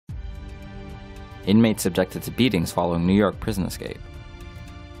Inmates subjected to beatings following New York prison escape.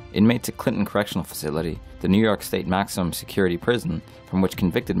 Inmates at Clinton Correctional Facility, the New York State maximum security prison from which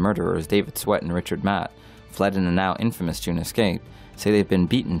convicted murderers David Sweat and Richard Matt fled in a now infamous June escape, say they've been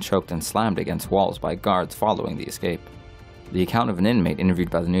beaten, choked, and slammed against walls by guards following the escape. The account of an inmate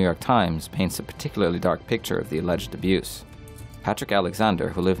interviewed by the New York Times paints a particularly dark picture of the alleged abuse. Patrick Alexander,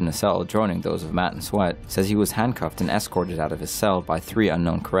 who lived in a cell adjoining those of Matt and Sweat, says he was handcuffed and escorted out of his cell by 3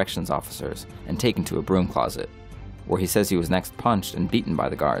 unknown corrections officers and taken to a broom closet, where he says he was next punched and beaten by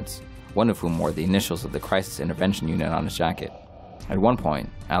the guards, one of whom wore the initials of the Crisis Intervention Unit on his jacket. At one point,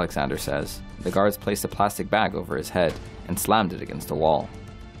 Alexander says, the guards placed a plastic bag over his head and slammed it against a wall.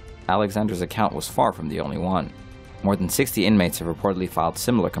 Alexander's account was far from the only one. More than 60 inmates have reportedly filed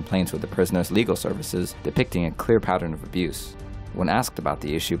similar complaints with the prisoner's legal services depicting a clear pattern of abuse. When asked about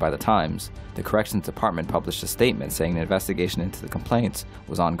the issue by the Times, the Corrections Department published a statement saying the investigation into the complaints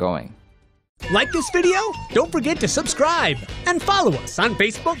was ongoing. Like this video? Don't forget to subscribe and follow us on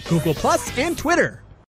Facebook, Google+, and Twitter.